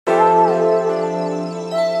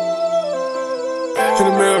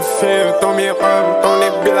middle of the field, throw me a bomb, throwing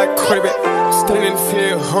that bitch like quarterback. Standing in the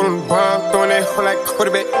field, holding the bomb, throwing that hoe like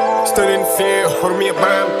quarterback. Standing in the field, holding me a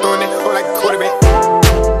bomb, throwing that hoe like quarterback.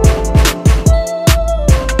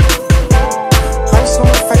 Ice on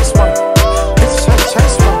my face, bro. Bitches tryna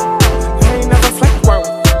chase, bro. I ain't never flake, bro.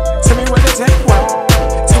 Tell me what it take, bro.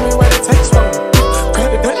 Tell me what it takes, bro.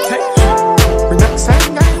 Grab the duct tape. We not the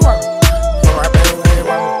same game, bro. Oh, I bang game,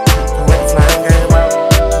 bro. I'm with the flying game, bro.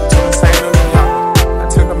 Doing the same on me, yo. I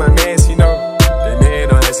took up my meds, you know. They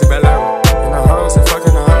mad on that shit below. And the hoes and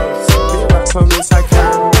fucking the hoes. Be about something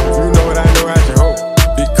psychotic. If you know what I know, I can hope.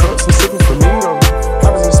 Big cups and sipping for me, though. I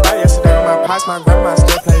was inspired yesterday on my pots, my grandma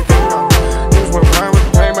still play bingo. Niggas went blind with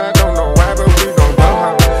the pain, but I don't know why, but we gon' go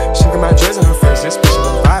home. She got my dress in her face, this bitch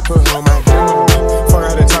gon' lie, put her on my demo. Fuck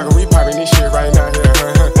out there talking, we poppin' this shit right now,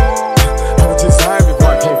 yeah, I was just high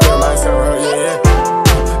before I can't feel myself, oh yeah.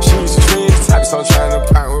 She used to dream, type so trying to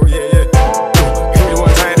pop, oh yeah. Hit it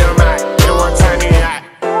one time, then I'm out. Hit it one time, then hot.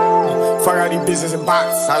 Fuck out these bitches and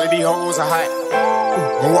box, all of these hoes are hot.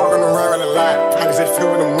 I'm walking around with a lot, how does it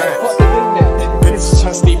feel when I'm nuts? Bitches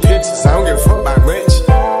trust these pictures, I don't give a fuck about much.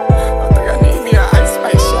 I think I need me an ice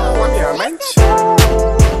spice, shit, I want me a lunch.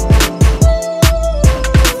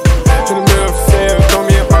 In the middle of the field, throw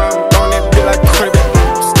me a bomb, throwing that bitch like quarterback.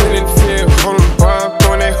 Stood in the field, holding the bomb,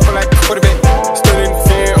 throwing that hoe like quarterback. Stood in the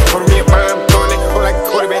field, holding me a bomb, throwing that hoe like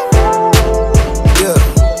quarterback. Yeah,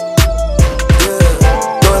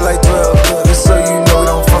 throw it like 12, just so you know we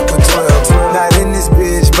don't fuck with 12. Not in this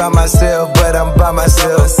bitch by myself, but I'm by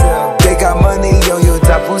myself. They got money on your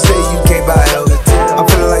top, who say you can't buy help? I'm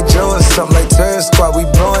feeling like Joe or something, like Turn Squad, we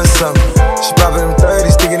blowing something. She poppin' them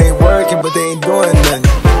 30s, thinking they working, but they ain't doing nothing.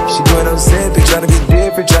 She doing them simping, tryna be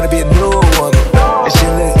different, tryna be a new woman. And she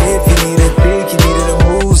look if you need to think, you needed to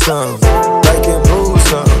move some. Like improve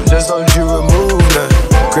something, just don't you remove nothing.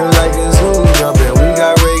 Grip like a zoo jumping, we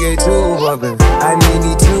got reggae too bumping. I need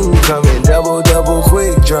me two coming, double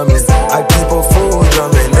quick drumming. I keep a fool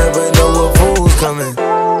drumming, never know what fool's coming.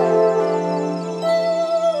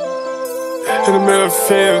 In the middle of the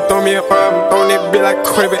field, throw me a bomb, throwing that bitch like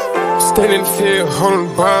quarterback. Standing in the field, holding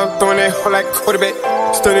the bomb, throwing that hoe like quarterback.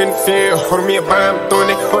 Stood in the field, holding me a bomb, throwing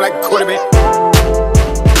that hoe like quarterback.